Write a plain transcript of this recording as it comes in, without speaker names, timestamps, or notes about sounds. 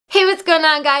Hey, what's going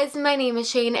on, guys? My name is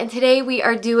Shane, and today we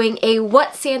are doing a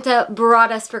What Santa Brought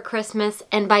Us for Christmas,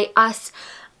 and by us,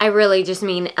 I really just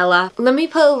mean Ella. Let me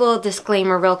put a little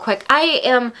disclaimer real quick. I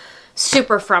am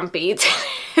super frumpy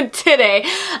today.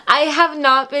 I have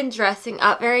not been dressing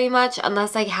up very much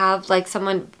unless I have like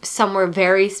somewhere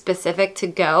very specific to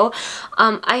go.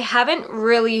 I haven't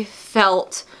really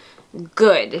felt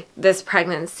good this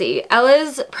pregnancy.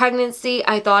 Ella's pregnancy,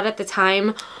 I thought at the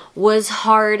time, was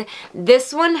hard.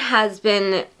 This one has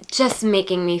been just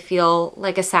making me feel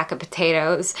like a sack of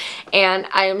potatoes, and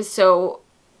I am so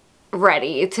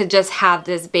ready to just have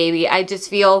this baby. I just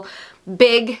feel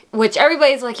big, which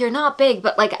everybody's like, you're not big,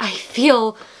 but like I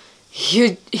feel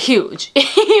huge.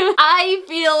 I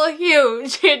feel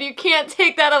huge, and you can't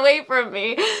take that away from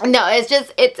me. No, it's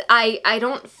just, I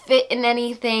don't fit in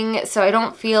anything, so I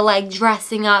don't feel like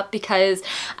dressing up because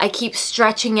I keep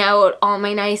stretching out all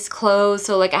my nice clothes.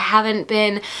 So like I haven't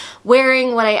been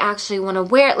wearing what I actually want to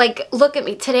wear. Like, look at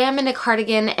me. Today I'm in a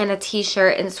cardigan and a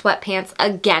t-shirt and sweatpants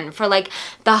again for like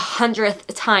the 100th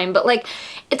time. But like,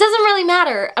 it doesn't really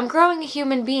matter. I'm growing a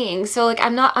human being, so like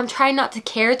I'm trying not to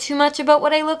care too much about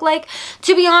what I look like.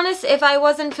 To be honest, if I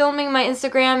wasn't filming my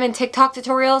Instagram and TikTok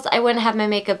tutorials, I wouldn't have my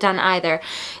makeup done either.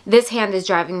 This hand is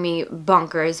driving me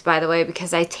bonkers, by the way,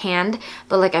 because I tanned,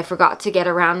 but like I forgot to get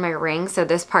around my ring, so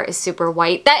this part is super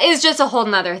white. That is just a whole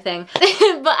nother thing.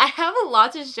 But I have a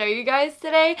lot to show you guys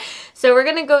today, so we're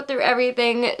gonna go through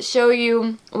everything, show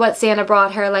you what Santa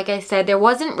brought her. Like I said, there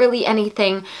wasn't really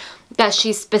anything that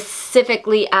she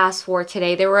specifically asked for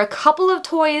today. There were a couple of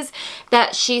toys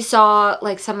that she saw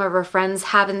like some of her friends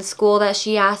have in school that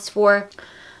she asked for.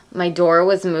 My door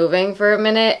was moving for a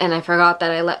minute and I forgot that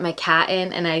I let my cat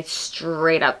in, and I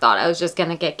straight up thought I was just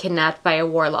gonna get kidnapped by a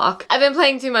warlock. I've been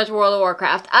playing too much World of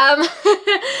Warcraft.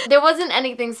 There wasn't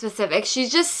anything specific.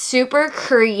 She's just super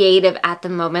creative at the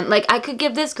moment. Like, I could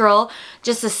give this girl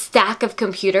just a stack of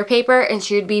computer paper and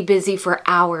she would be busy for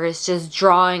hours just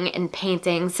drawing and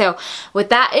painting. So with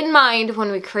that in mind, when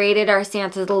we created our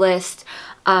Santa's list,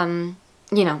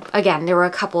 you know, again, there were a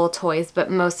couple of toys,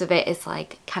 but most of it is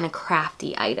like kind of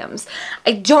crafty items.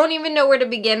 I don't even know where to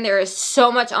begin. There is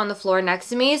so much on the floor next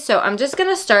to me, so I'm just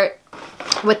gonna start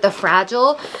with the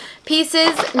fragile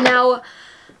pieces. Now,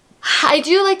 I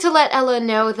do like to let Ella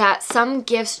know that some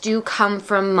gifts do come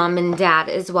from mom and dad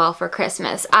as well for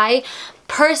Christmas. I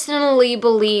personally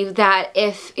believe that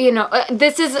if, you know,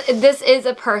 this is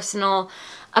a personal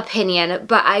opinion,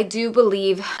 but I do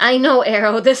believe, I know,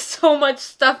 Arrow, there's so much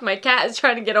stuff my cat is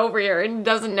trying to get over here and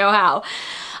doesn't know how.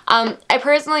 I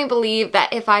personally believe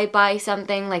that if I buy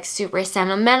something like super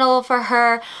sentimental for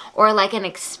her or like an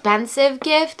expensive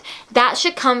gift, that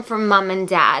should come from mom and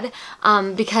dad,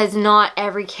 because not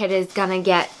every kid is gonna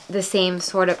get the same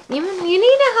sort of, you need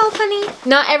to help, honey?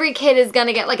 Not every kid is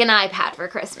gonna get like an iPad for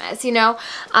Christmas, you know?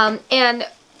 And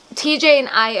TJ and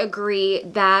I agree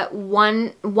that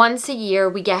once a year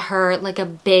we get her like a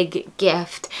big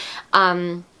gift.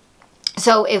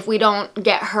 So if we don't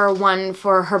get her one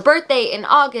for her birthday in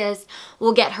August,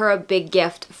 we'll get her a big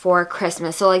gift for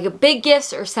Christmas. So like big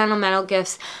gifts or sentimental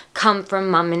gifts come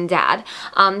from mom and dad.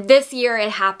 This year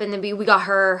it happened to be, we got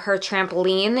her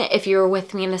trampoline. If you were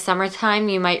with me in the summertime,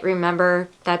 you might remember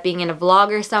that being in a vlog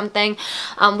or something.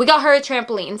 We got her a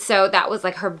trampoline, so that was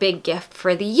like her big gift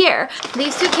for the year.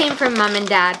 These two came from mom and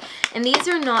dad, and these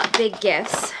are not big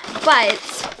gifts,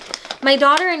 but my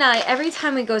daughter and I, every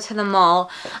time we go to the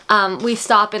mall, we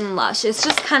stop in Lush. It's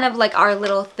just kind of like our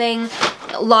little thing.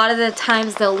 A lot of the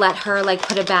times they'll let her like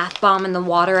put a bath bomb in the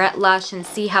water at Lush and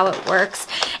see how it works.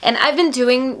 And I've been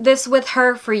doing this with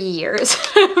her for years,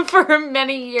 for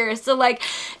many years. So like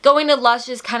going to Lush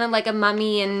is kind of like a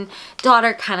mommy and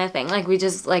daughter kind of thing. Like we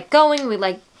just like going, we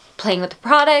like playing with the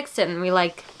products, and we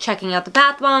like checking out the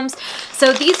bath bombs.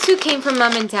 So these two came from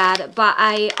mom and dad, but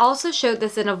I also showed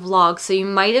this in a vlog, so you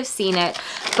might have seen it.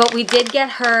 But we did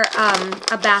get her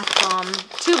a bath bomb,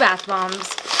 two bath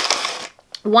bombs.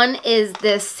 One is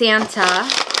this Santa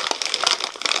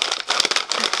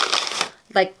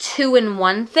like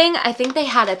 2-in-1 thing. I think they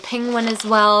had a penguin as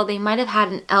well. They might have had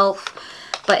an elf,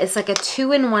 but it's like a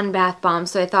 2-in-1 bath bomb.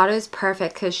 So I thought it was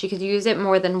perfect because she could use it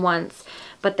more than once.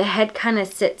 But the head kind of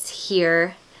sits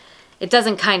here. It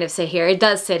doesn't kind of sit here. It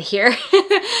does sit here.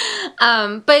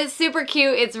 But it's super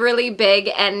cute. It's really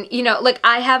big. And, you know, like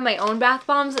I have my own bath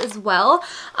bombs as well.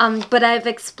 But I've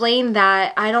explained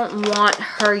that I don't want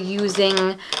her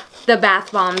using the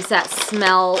bath bombs that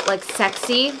smell like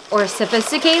sexy or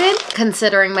sophisticated,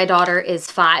 considering my daughter is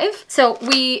 5. So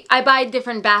I buy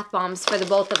different bath bombs for the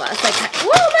both of us. Like,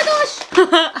 oh my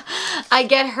gosh! I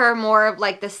get her more of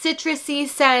like the citrusy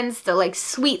scents, the like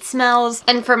sweet smells.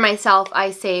 And for myself,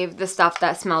 I save the stuff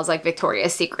that smells like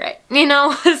Victoria's Secret, you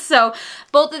know? So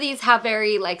both of these have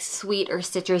very like sweet or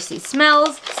citrusy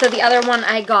smells. So the other one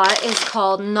I got is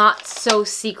called Not So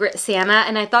Secret Santa.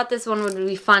 And I thought this one would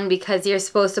be fun because you're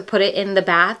supposed to put it in the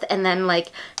bath and then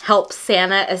like help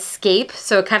Santa escape.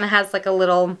 So it kind of has like a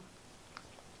little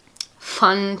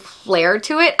fun flair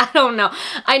to it. I don't know.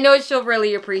 I know she'll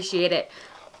really appreciate it.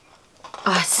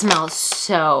 Oh, it smells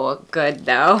so good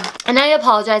though. And I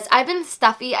apologize. I've been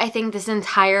stuffy, I think, this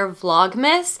entire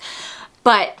Vlogmas,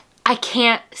 but I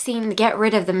can't seem to get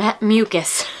rid of the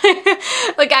mucus.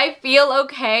 Like, I feel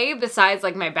okay besides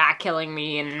like my back killing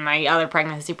me and my other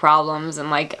pregnancy problems and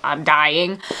like I'm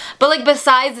dying. But like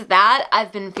besides that,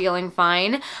 I've been feeling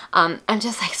fine. I'm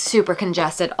just like super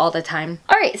congested all the time.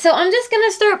 Alright, so I'm just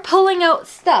gonna start pulling out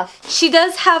stuff. She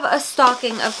does have a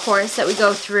stocking, of course, that we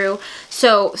go through.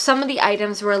 So some of the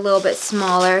items were a little bit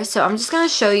smaller. So I'm just gonna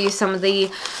show you some of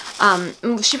the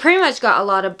she pretty much got a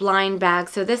lot of blind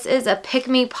bags. So this is a Pick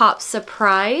Me Pop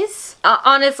surprise.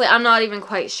 Honestly, I'm not even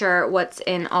quite sure what's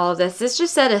in all of this. This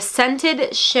just said a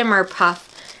scented shimmer puff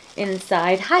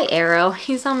inside. Hi, Arrow.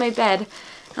 He's on my bed.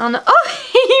 I don't know.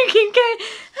 Oh, you can kind of,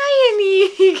 hi,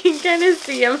 Annie. You can kind of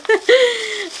see him.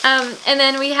 And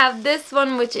then we have this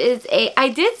one, which is I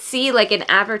did see like an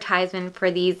advertisement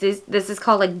for these. This is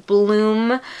called like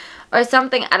Bloom or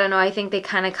something. I don't know. I think they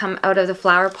kind of come out of the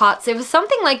flower pots. It was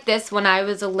something like this when I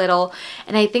was a little,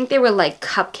 and I think they were like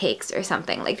cupcakes or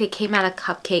something. Like they came out of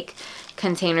cupcake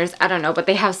containers. I don't know, but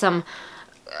they have some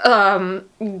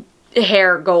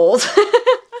hair gold.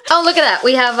 Oh, look at that.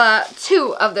 We have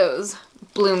 2 of those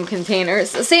Bloom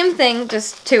containers. The same thing,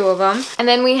 just 2 of them. And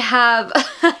then we have,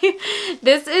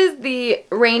 this is the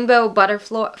Rainbow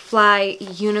Butterfly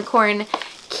Unicorn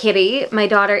Kitty. My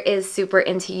daughter is super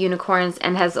into unicorns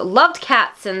and has loved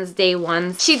cats since day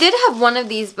 1. She did have one of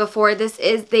these before. This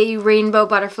is the Rainbow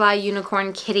Butterfly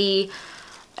Unicorn Kitty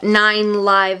 9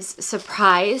 Lives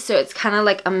Surprise. So it's kind of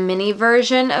like a mini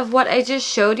version of what I just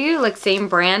showed you. Like same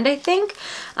brand, I think.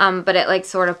 But it like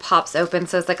sort of pops open.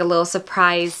 So it's like a little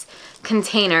surprise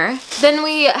container. Then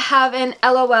we have an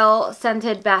LOL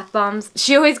scented bath bombs.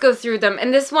 She always goes through them,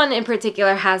 and this one in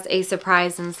particular has a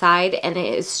surprise inside, and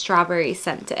it is strawberry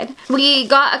scented. We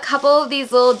got a couple of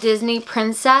these little Disney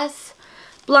princess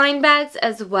blind bags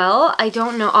as well. I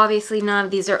don't know, obviously none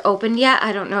of these are opened yet.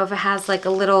 I don't know if it has like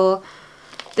a little,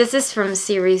 this is from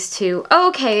series 2. Oh,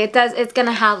 okay, it does. It's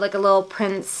gonna have like a little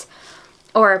prince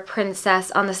or a princess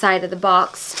on the side of the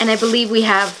box, and I believe we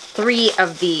have 3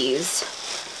 of these.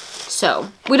 So,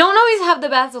 we don't always have the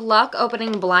best luck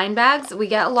opening blind bags. We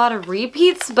get a lot of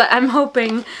repeats, but I'm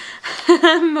hoping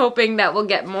that we'll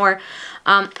get more.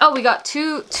 Oh, we got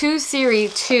two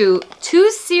series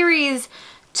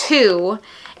 2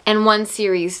 and 1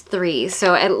 series 3.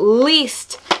 So at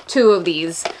least 2 of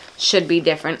these should be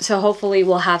different. So hopefully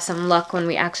we'll have some luck when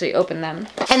we actually open them.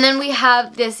 And then we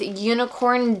have this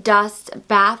Unicorn Dust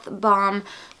Bath Bomb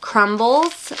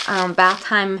Crumbles Bath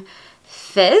Time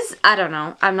Fizz. I don't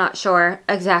know. I'm not sure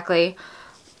exactly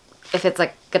if it's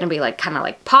like gonna be like kind of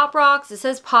like Pop Rocks. It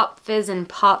says Pop Fizz and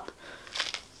Pop.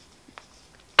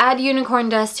 Add unicorn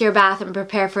dust to your bath and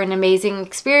prepare for an amazing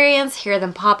experience. Hear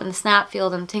them pop and snap, feel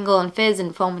them tingle and fizz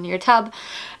and foam in your tub.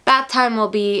 Bath time will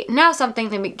be now something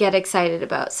to get excited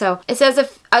about. So it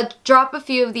says drop a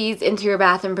few of these into your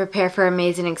bath and prepare for an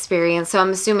amazing experience. So I'm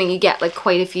assuming you get like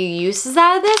quite a few uses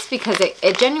out of this because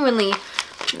it genuinely,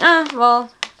 well,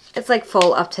 it's like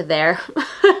full up to there.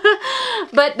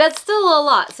 But that's still a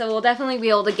lot, so we'll definitely be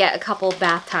able to get a couple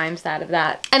bath times out of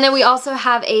that. And then we also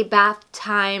have a bath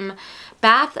slime.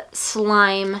 That's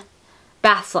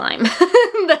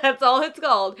all it's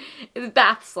called. It's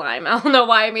bath slime. I don't know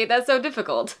why I made that so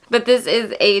difficult. But this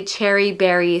is a cherry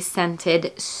berry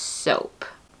scented soap.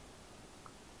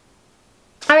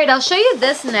 Alright, I'll show you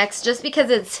this next just because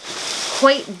it's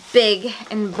quite big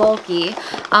and bulky.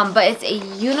 But it's a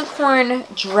unicorn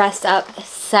dress up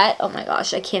set. Oh my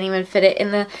gosh, I can't even fit it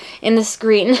in the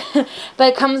screen.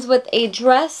 But it comes with a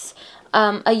dress,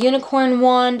 a unicorn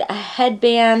wand, a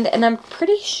headband, and I'm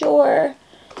pretty sure,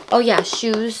 oh yeah,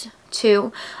 shoes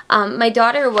too. My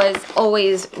daughter was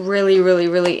always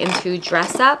really into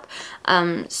dress up.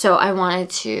 So I wanted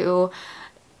to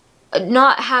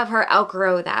not have her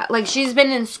outgrow that. Like, she's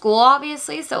been in school,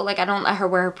 obviously, so, like, I don't let her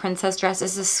wear her princess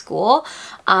dresses to school,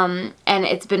 and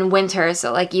it's been winter,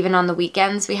 so, like, even on the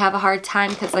weekends, we have a hard time,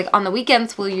 because, like, on the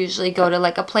weekends, we'll usually go to,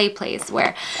 like, a play place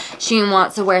where she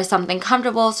wants to wear something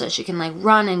comfortable so she can, like,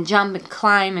 run and jump and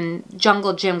climb and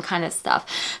jungle gym kind of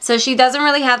stuff. So she doesn't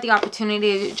really have the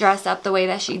opportunity to dress up the way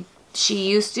that she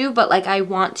used to, but, like, I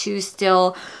want to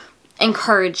still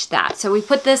encourage that. So we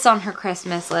put this on her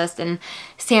Christmas list, and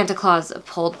Santa Claus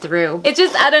pulled through. It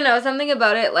just, I don't know, something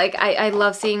about it, like, I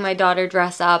love seeing my daughter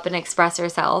dress up and express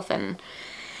herself, and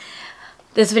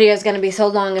this video is going to be so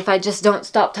long if I just don't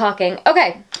stop talking.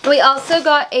 Okay, we also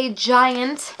got a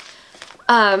giant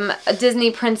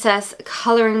Disney princess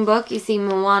coloring book. You see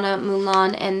Moana,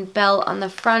 Mulan, and Belle on the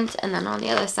front, and then on the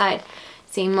other side,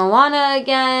 see Moana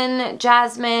again,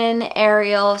 Jasmine,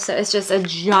 Ariel. So it's just a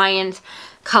giant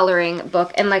coloring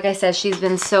book, and like I said, she's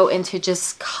been so into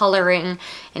just coloring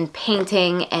and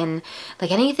painting, and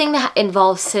like anything that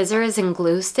involves scissors and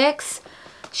glue sticks,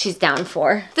 she's down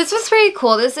for. This was pretty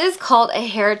cool. This is called a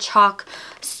hair chalk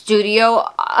studio.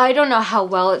 I don't know how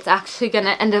well it's actually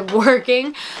gonna end up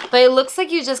working, but it looks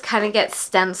like you just kind of get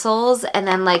stencils and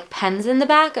then like pens in the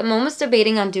back. I'm almost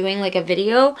debating on doing like a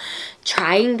video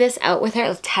trying this out with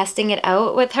her, testing it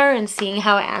out with her and seeing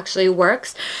how it actually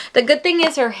works. The good thing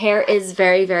is her hair is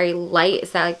very, very light.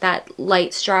 It's like that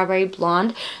light strawberry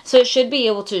blonde, so it should be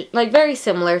able to, like, very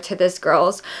similar to this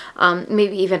girl's,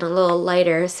 maybe even a little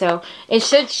lighter, so it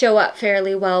should show up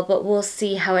fairly well, but we'll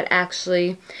see how it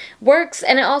actually works.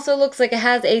 And it also looks like it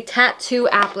has a tattoo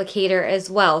applicator as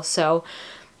well, so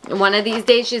one of these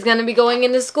days she's gonna be going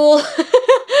into school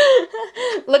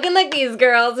looking like these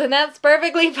girls, and that's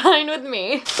perfectly fine with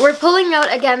me. We're pulling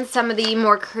out again some of the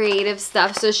more creative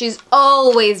stuff. So she's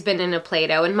always been into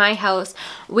Play-Doh. In my house,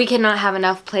 we cannot have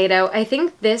enough Play-Doh. I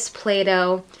think this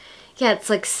Play-Doh, yeah, it's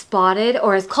like spotted,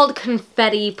 or it's called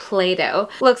confetti Play-Doh.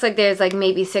 Looks like there's like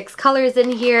maybe 6 colors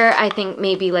in here. I think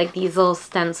maybe like these little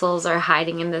stencils are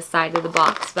hiding in this side of the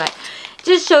box, but it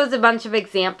just shows a bunch of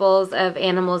examples of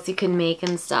animals you can make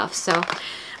and stuff. So,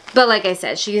 but like I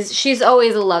said, she's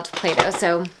always loved Play-Doh,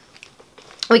 so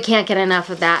we can't get enough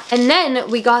of that. And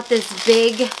then we got this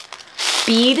big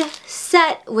bead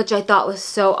set, which I thought was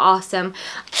so awesome.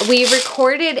 We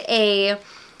recorded a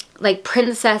like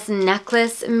princess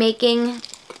necklace making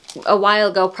a while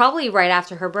ago, probably right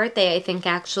after her birthday, I think,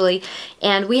 actually,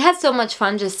 and we had so much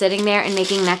fun just sitting there and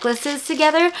making necklaces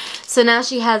together. So now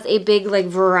she has a big like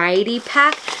variety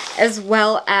pack, as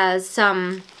well as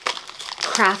some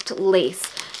craft lace,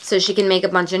 so she can make a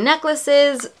bunch of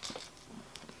necklaces.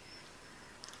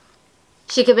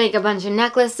 She could make a bunch of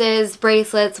necklaces,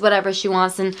 bracelets, whatever she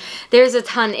wants, and there's a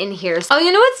ton in here. Oh,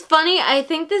 you know what's funny? I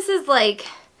think this is like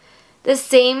the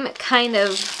same kind of,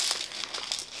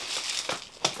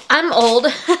 I'm old.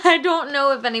 I don't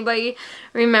know if anybody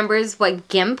remembers what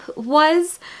GIMP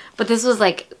was, but this was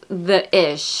like the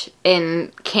ish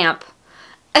in camp.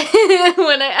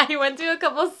 When I went to a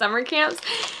couple summer camps,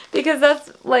 because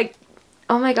that's like,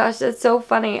 oh my gosh, that's so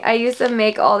funny. I used to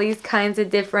make all these kinds of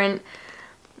different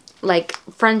like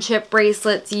friendship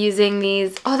bracelets using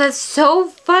these. Oh, that's so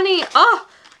funny. Oh,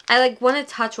 I like want to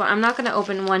touch one. I'm not going to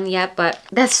open one yet, but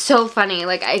that's so funny.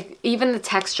 Like, even the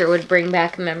texture would bring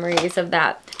back memories of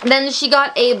that. Then she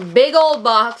got a big old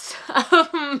box of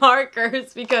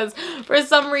markers, because for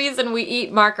some reason we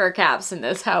eat marker caps in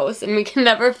this house and we can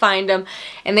never find them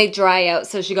and they dry out.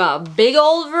 So she got a big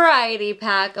old variety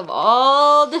pack of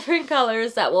all different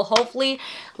colors that will hopefully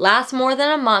last more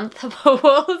than a month, but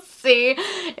we'll see.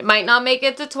 It might not make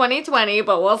it to 2020,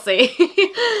 but we'll see.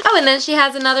 Oh, and then she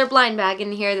has another blind bag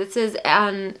in here. This is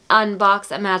an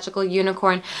Unbox a Magical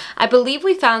Unicorn. I believe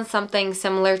we found something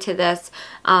similar to this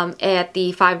at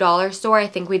the $5 store. I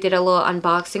think we did a little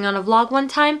unboxing on a vlog one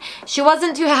time. She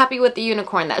wasn't too happy with the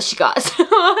unicorn that she got, so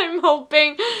I'm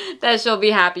hoping that she'll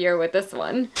be happier with this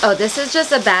one. Oh, this is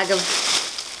just a bag of...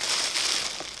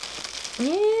 Yeah,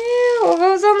 what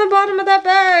goes on the bottom of that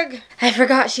bag? I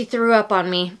forgot she threw up on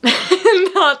me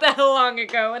not that long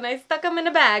ago, and I stuck them in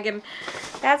a bag, and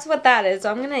that's what that is.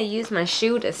 So I'm gonna use my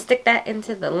shoe to stick that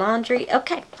into the laundry.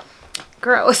 Okay.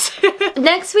 Gross.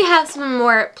 Next we have some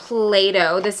more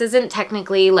Play-Doh. This isn't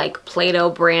technically like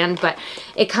Play-Doh brand, but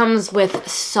it comes with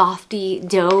softy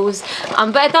doughs.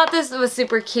 But I thought this was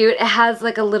super cute. It has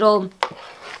like a little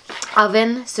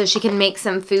oven so she can make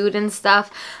some food and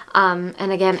stuff.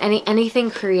 And again,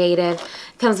 anything creative.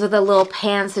 Comes with a little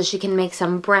pan so she can make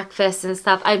some breakfast and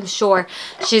stuff. I'm sure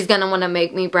she's gonna want to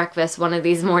make me breakfast one of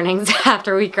these mornings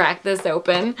after we crack this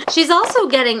open. She's also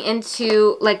getting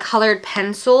into like colored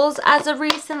pencils as of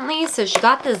recently. So she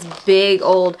got this big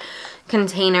old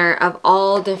container of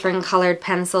all different colored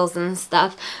pencils and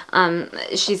stuff.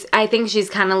 I think she's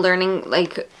kind of learning,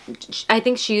 like, I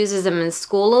think she uses them in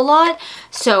school a lot.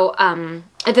 So,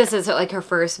 this is like her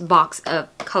first box of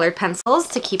colored pencils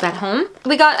to keep at home.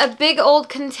 We got a big old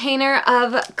container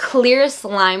of clear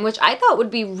slime, which I thought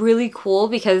would be really cool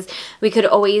because we could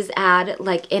always add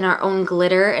like in our own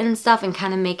glitter and stuff and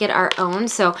kind of make it our own.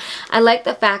 So I like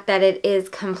the fact that it is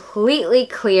completely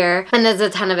clear, and there's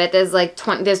a ton of it. There's like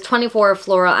there's 24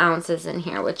 floral ounces in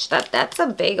here, which that's a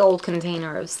big old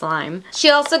container of slime.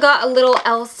 She also got a little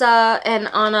Elsa and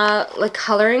Anna like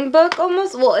coloring book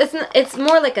almost. Well, it's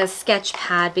more like a sketch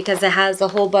pad because it has a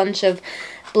whole bunch of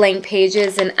blank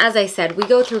pages, and as I said, we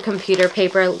go through computer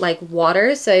paper like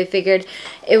water, so I figured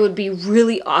it would be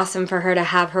really awesome for her to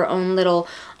have her own little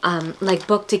like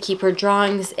book to keep her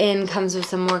drawings in. Comes with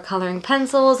some more coloring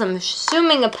pencils, I'm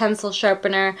assuming a pencil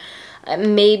sharpener,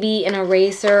 maybe an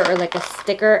eraser or like a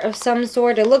sticker of some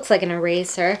sort. It looks like an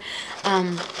eraser,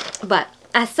 but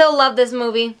I still love this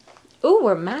movie. Ooh,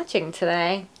 we're matching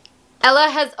today.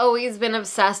 Ella has always been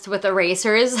obsessed with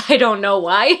erasers. I don't know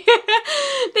why.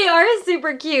 They are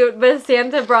super cute, but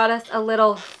Santa brought us a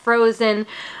little Frozen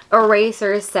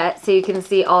eraser set so you can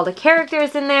see all the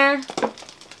characters in there.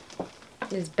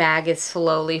 This bag is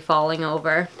slowly falling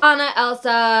over. Anna,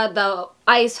 Elsa, the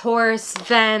ice horse,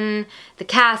 Ven, the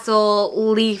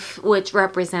castle, Leaf, which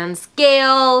represents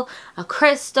Gale, a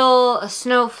crystal, a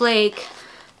snowflake,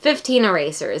 15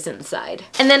 erasers inside.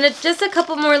 And then just a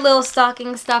couple more little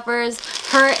stocking stuffers.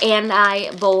 Her and I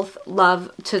both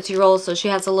love Tootsie Rolls, so she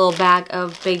has a little bag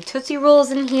of big Tootsie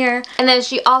Rolls in here. And then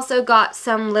she also got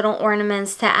some little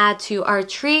ornaments to add to our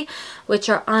tree, which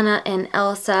are Anna and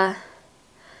Elsa.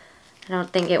 I don't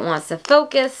think it wants to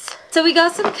focus. So we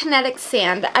got some kinetic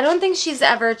sand. I don't think she's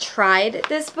ever tried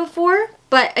this before,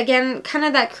 but again, kind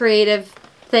of that creative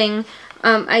thing.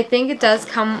 I think it does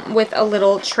come with a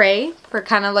little tray for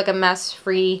kind of like a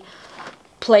mess-free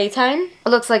playtime. It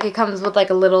looks like it comes with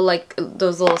like a little, like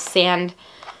those little sand,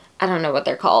 I don't know what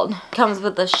they're called. Comes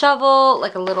with a shovel,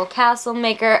 like a little castle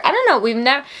maker. I don't know, we've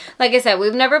never, like I said,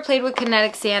 we've never played with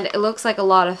kinetic sand. It looks like a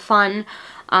lot of fun.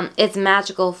 It's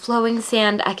magical flowing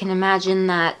sand. I can imagine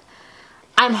that.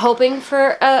 I'm hoping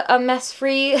for a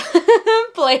mess-free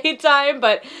playtime,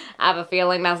 but I have a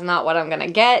feeling that's not what I'm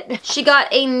gonna get. She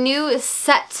got a new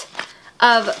set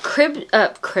of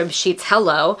crib sheets,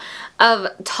 hello, of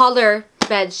taller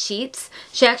bed sheets.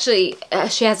 She actually,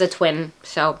 she has a twin,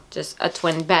 so just a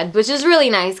twin bed, which is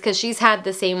really nice because she's had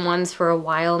the same ones for a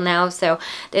while now, so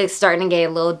they're starting to get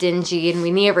a little dingy and we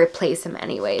need to replace them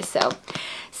anyway, so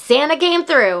Santa came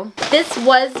through. This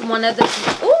was one of the, ooh,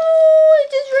 I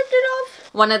just ripped it off.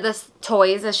 One of the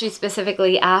toys that she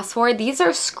specifically asked for. These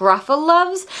are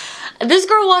Scruffaloves. This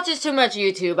girl watches too much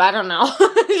YouTube. I don't know.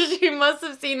 She must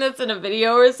have seen this in a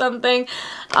video or something.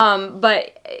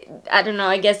 But I don't know.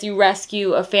 I guess you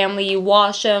rescue a family. You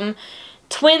wash them.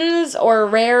 Twins or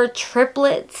rare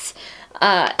triplets.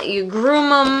 You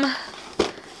groom them.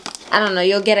 I don't know,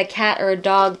 you'll get a cat or a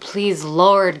dog. Please,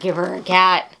 Lord, give her a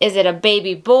cat. Is it a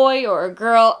baby boy or a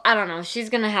girl? I don't know. She's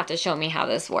gonna have to show me how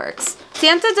this works.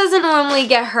 Santa doesn't normally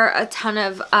get her a ton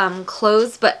of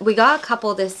clothes, but we got a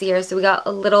couple this year. So we got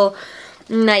a little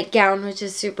nightgown, which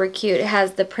is super cute. It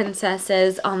has the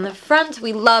princesses on the front.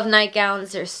 We love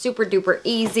nightgowns. They're super duper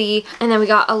easy. And then we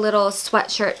got a little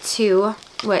sweatshirt too,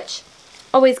 which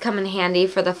always come in handy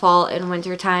for the fall and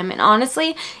winter time, and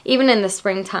honestly even in the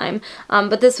springtime.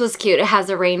 But this was cute. It has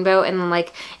a rainbow, and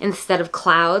like instead of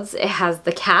clouds it has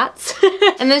the cats.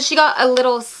 And then she got a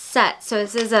little set. So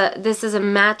this is a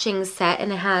matching set,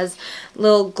 and it has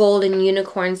little golden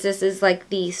unicorns. This is like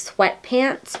the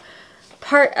sweatpants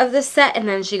part of the set, and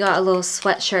then she got a little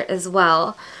sweatshirt as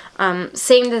well.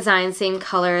 Same design, same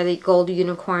color, the gold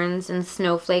unicorns and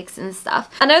snowflakes and stuff.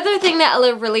 Another thing that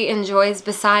Ella really enjoys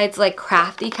besides like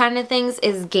crafty kind of things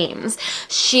is games.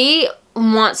 She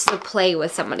wants to play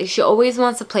with somebody. She always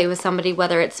wants to play with somebody,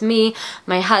 whether it's me,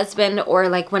 my husband, or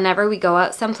like whenever we go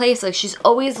out someplace, like she's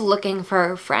always looking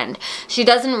for a friend. She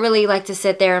doesn't really like to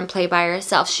sit there and play by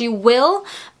herself. She will,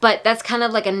 but that's kind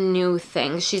of like a new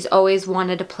thing. She's always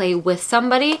wanted to play with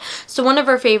somebody. So one of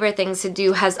her favorite things to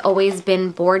do has always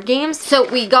been board games. So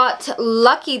we got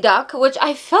Lucky Duck, which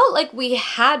I felt like we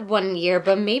had one year,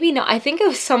 but maybe not. I think it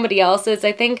was somebody else's.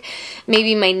 I think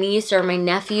maybe my niece or my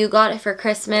nephew got it for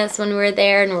Christmas when we were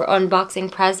there and we're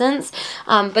unboxing presents.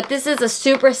 But this is a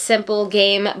super simple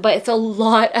game, but it's a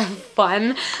lot of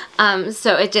fun.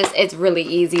 So it's really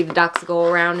easy. The ducks go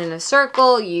around in a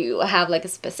circle. You have like a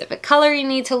specific color you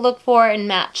need to look for and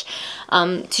match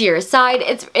to your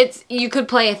side. You could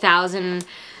play 1,000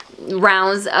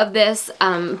 rounds of this,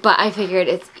 but I figured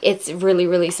it's really,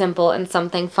 really simple and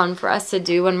something fun for us to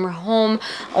do when we're home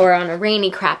or on a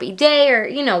rainy, crappy day, or,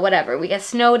 you know, whatever. We get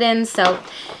snowed in, so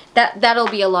that'll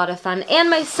be a lot of fun. And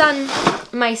my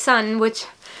son, which,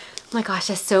 oh my gosh,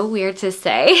 that's so weird to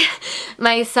say.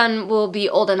 My son will be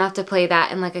old enough to play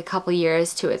that in like a couple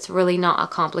years too. It's really not a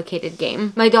complicated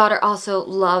game. My daughter also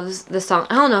loves the song.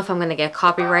 I don't know if I'm gonna get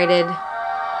copyrighted.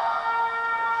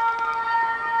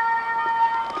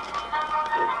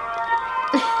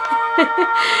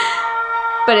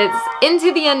 But it's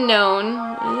Into the Unknown.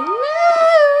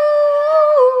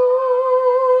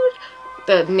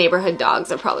 The neighborhood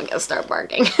dogs are probably gonna start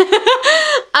barking.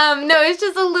 No, it's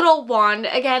just a little wand.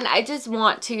 Again, I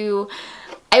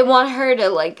want her to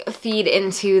like feed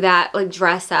into that, like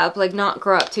dress up, like not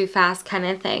grow up too fast kind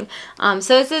of thing.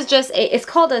 So this is just it's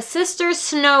called a Sister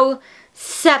Snow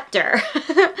Scepter.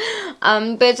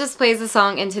 But it just plays the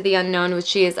song Into the Unknown, which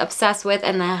she is obsessed with,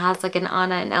 and then it has like an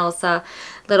Anna and Elsa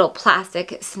little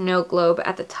plastic snow globe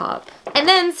at the top. And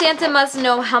then Santa must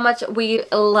know how much we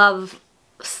love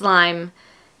slime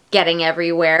getting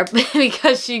everywhere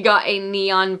because she got a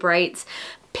Neon Brights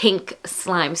pink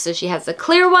slime. So she has a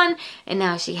clear one, and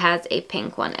now she has a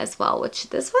pink one as well,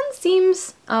 which this one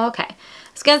seems, oh, okay.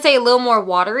 I was gonna say a little more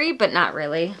watery, but not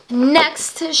really.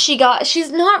 Next,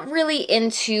 she's not really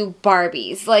into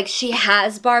Barbies. Like, she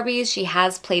has Barbies, she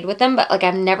has played with them, but like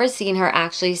I've never seen her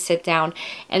actually sit down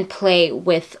and play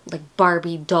with like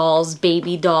Barbie dolls,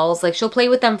 baby dolls. Like, she'll play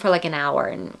with them for like an hour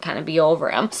and kind of be over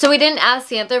them. So we didn't ask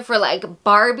Santa for like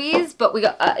Barbies, but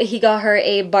he got her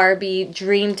a Barbie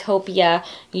Dreamtopia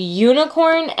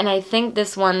unicorn, and I think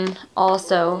this one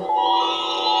also.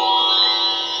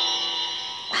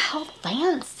 How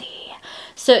fancy.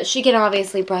 So she can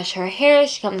obviously brush her hair.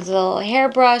 She comes with a little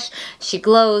hairbrush. She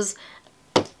glows.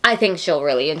 I think she'll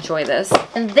really enjoy this.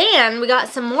 And then we got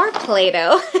some more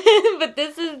Play-Doh. But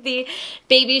this is the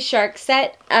Baby Shark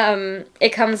set. It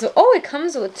comes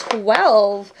with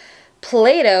 12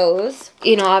 Play-Dohs,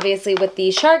 you know, obviously with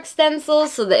the shark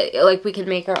stencils, so that like we can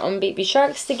make our own baby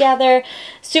sharks together.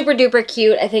 Super duper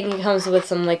cute. I think it comes with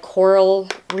some like coral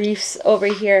reefs over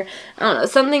here. I don't know,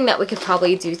 something that we could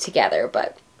probably do together,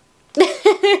 but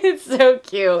it's so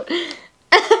cute.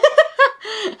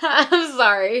 I'm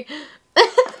sorry.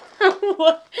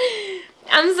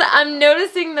 I'm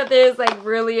noticing that there's like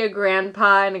really a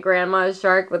grandpa and a grandma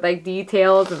shark with like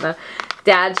details, and the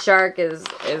dad shark is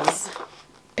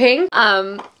pink.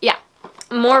 Yeah,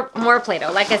 more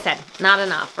Play-Doh. Like I said, not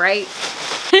enough, right?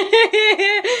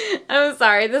 I'm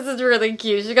sorry, this is really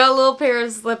cute. She got a little pair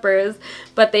of slippers,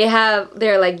 but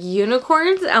they're like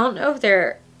unicorns. I don't know if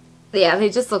they're, yeah, they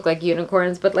just look like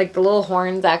unicorns, but like the little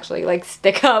horns actually like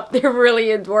stick up. They're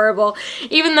really adorable.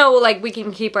 Even though like we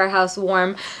can keep our house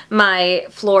warm, my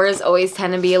floors always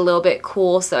tend to be a little bit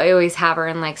cool, so I always have her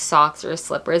in like socks or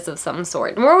slippers of some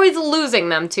sort. And we're always losing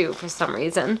them too for some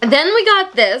reason. And then we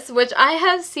got this, which I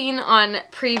have seen on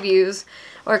previews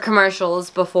or commercials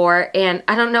before, and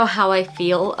I don't know how I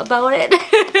feel about it.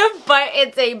 But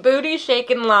it's a booty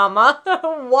shaking llama.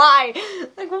 Why?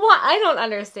 Like, what? I don't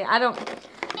understand.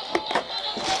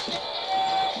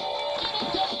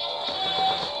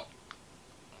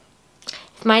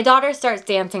 If my daughter starts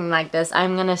dancing like this,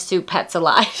 I'm gonna sue Pets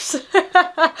Alive.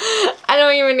 I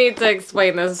don't even need to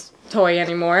explain this toy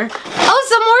anymore. Oh,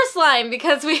 some more slime,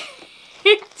 because we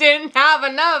didn't have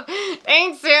enough.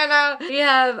 Thanks, Santa. We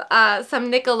have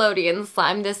some Nickelodeon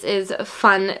slime. This is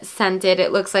fun scented.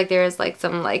 It looks like there's like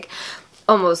some like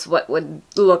almost what would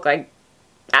look like,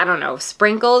 I don't know,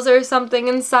 sprinkles or something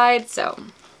inside, so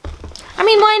I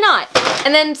mean, why not?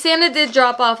 And then Santa did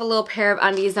drop off a little pair of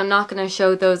undies. I'm not going to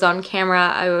show those on camera.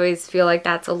 I always feel like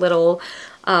that's a little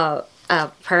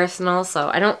personal,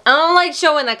 so I don't like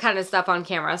showing that kind of stuff on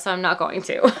camera, so I'm not going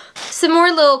to. Some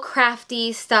more little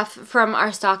crafty stuff from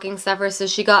our stocking stuffer. So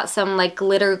she got some like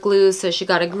glitter glue. So she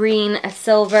got a green, a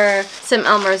silver, some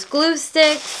Elmer's glue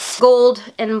sticks, gold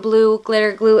and blue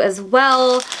glitter glue as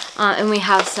well. And we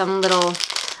have some little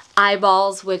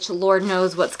eyeballs, which Lord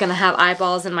knows what's gonna have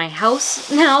eyeballs in my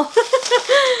house now.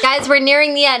 Guys, we're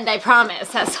nearing the end, I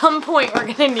promise. At some point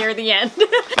we're gonna near the end.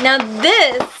 Now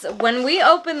this, when we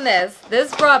opened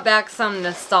this brought back some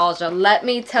nostalgia. Let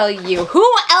me tell you, who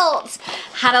else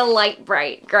had a Light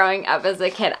Bright growing up as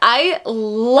a kid? I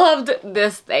loved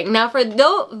this thing. Now for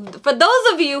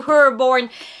those of you who were born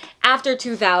after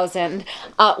 2000,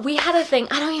 we had a thing,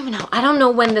 I don't even know. I don't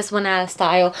know when this went out of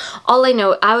style. All I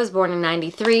know, I was born in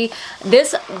 '93.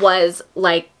 This was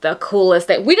like the coolest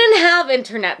thing. We didn't have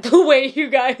internet the way you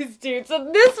guys do,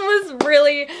 so this was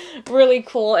really, really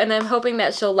cool, and I'm hoping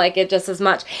that she'll like it just as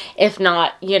much. If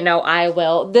not, you know, I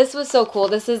will. This was so cool.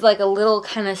 This is like a little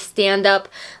kind of stand-up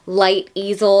light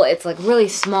easel. It's like really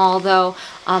small though.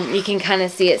 You can kind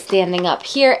of see it standing up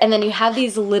here, and then you have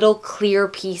these little clear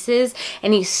pieces,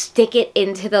 and you stick it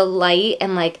into the light,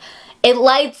 and like it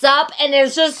lights up, and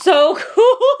it's just so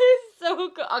cool. It's so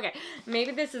cool. Okay,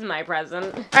 maybe this is my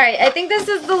present. All right, I think this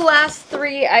is the last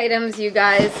 3 items, you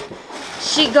guys.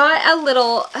 She got a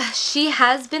little, she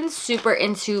has been super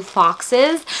into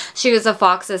foxes. She was a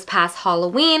fox this past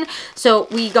Halloween, so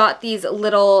we got these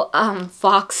little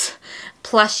fox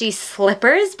plushy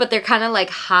slippers, but they're kind of like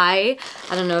high.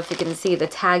 I don't know if you can see the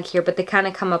tag here, but they kind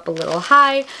of come up a little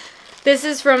high. This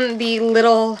is from the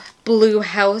Little Blue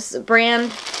House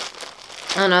brand.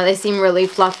 I don't know, they seem really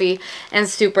fluffy and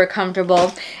super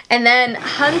comfortable. And then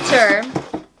Hunter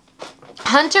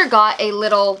got a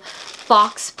little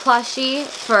fox plushie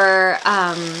for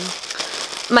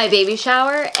my baby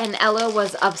shower, and Ella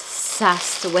was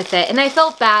obsessed with it. And I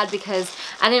felt bad because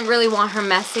I didn't really want her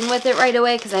messing with it right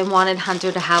away because I wanted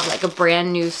Hunter to have like a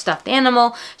brand new stuffed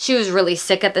animal. She was really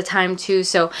sick at the time too,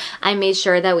 so I made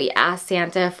sure that we asked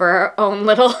Santa for our own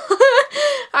little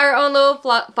our own little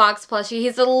fox plushie.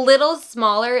 He's a little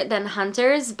smaller than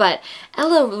Hunter's, but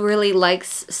Ella really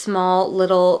likes small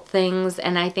little things,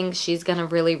 and I think she's gonna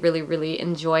really, really, really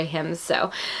enjoy him.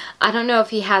 So I don't know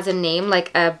if he has a name like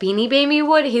a Beanie Baby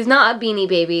would. He's not a Beanie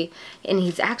Baby, and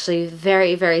he's actually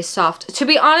very, very soft. To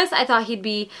be honest, I thought he'd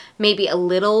be maybe a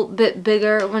little bit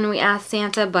bigger when we asked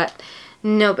Santa, but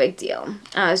no big deal.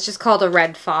 It's just called a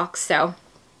red fox, so.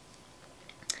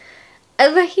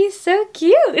 But he's so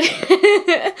cute.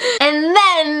 And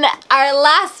then our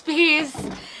last piece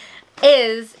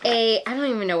is I don't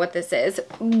even know what this is.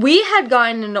 We had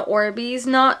gotten into Orbeez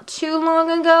not too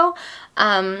long ago,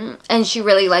 and she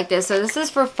really liked this. So this is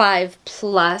for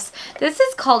 5+. This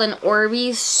is called an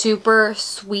Orbeez Super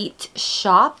Sweet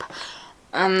Shop.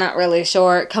 I'm not really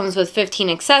sure. It comes with 15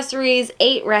 accessories,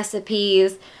 8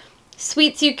 recipes,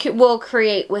 sweets you will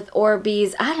create with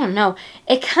Orbeez. I don't know.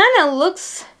 It kind of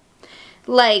looks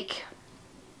like,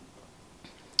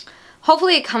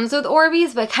 hopefully it comes with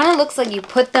Orbeez, but it kind of looks like you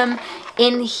put them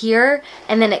in here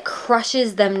and then it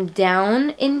crushes them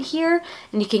down in here,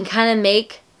 and you can kind of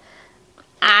make,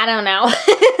 I don't know,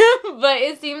 but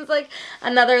it seems like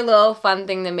another little fun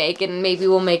thing to make, and maybe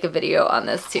we'll make a video on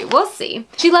this too. We'll see.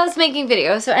 She loves making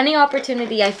videos, so any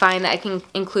opportunity I find that I can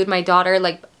include my daughter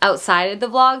like outside of the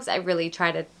vlogs, I really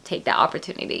try to take that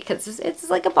opportunity because it's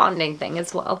like a bonding thing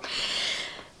as well.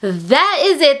 That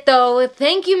is it though.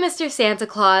 Thank you, Mr. Santa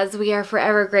Claus. We are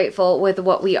forever grateful with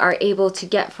what we are able to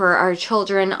get for our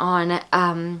children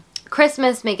on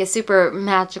Christmas. Make it super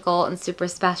magical and super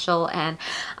special, and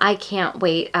I can't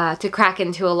wait to crack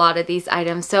into a lot of these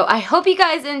items. So I hope you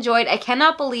guys enjoyed. I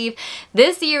cannot believe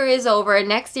this year is over.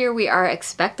 Next year we are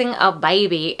expecting a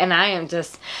baby, and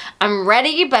I'm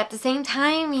ready, but at the same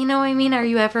time, you know what I mean? Are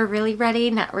you ever really ready?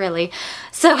 Not really.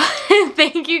 So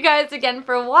thank you guys again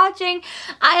for watching.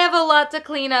 I have a lot to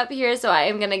clean up here, so I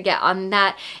am going to get on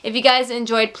that. If you guys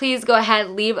enjoyed, please go ahead,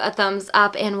 leave a thumbs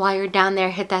up, and while you're down there,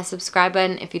 hit that subscribe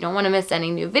button if you don't want to miss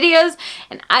any new videos,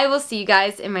 and I will see you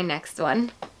guys in my next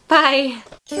one. Bye!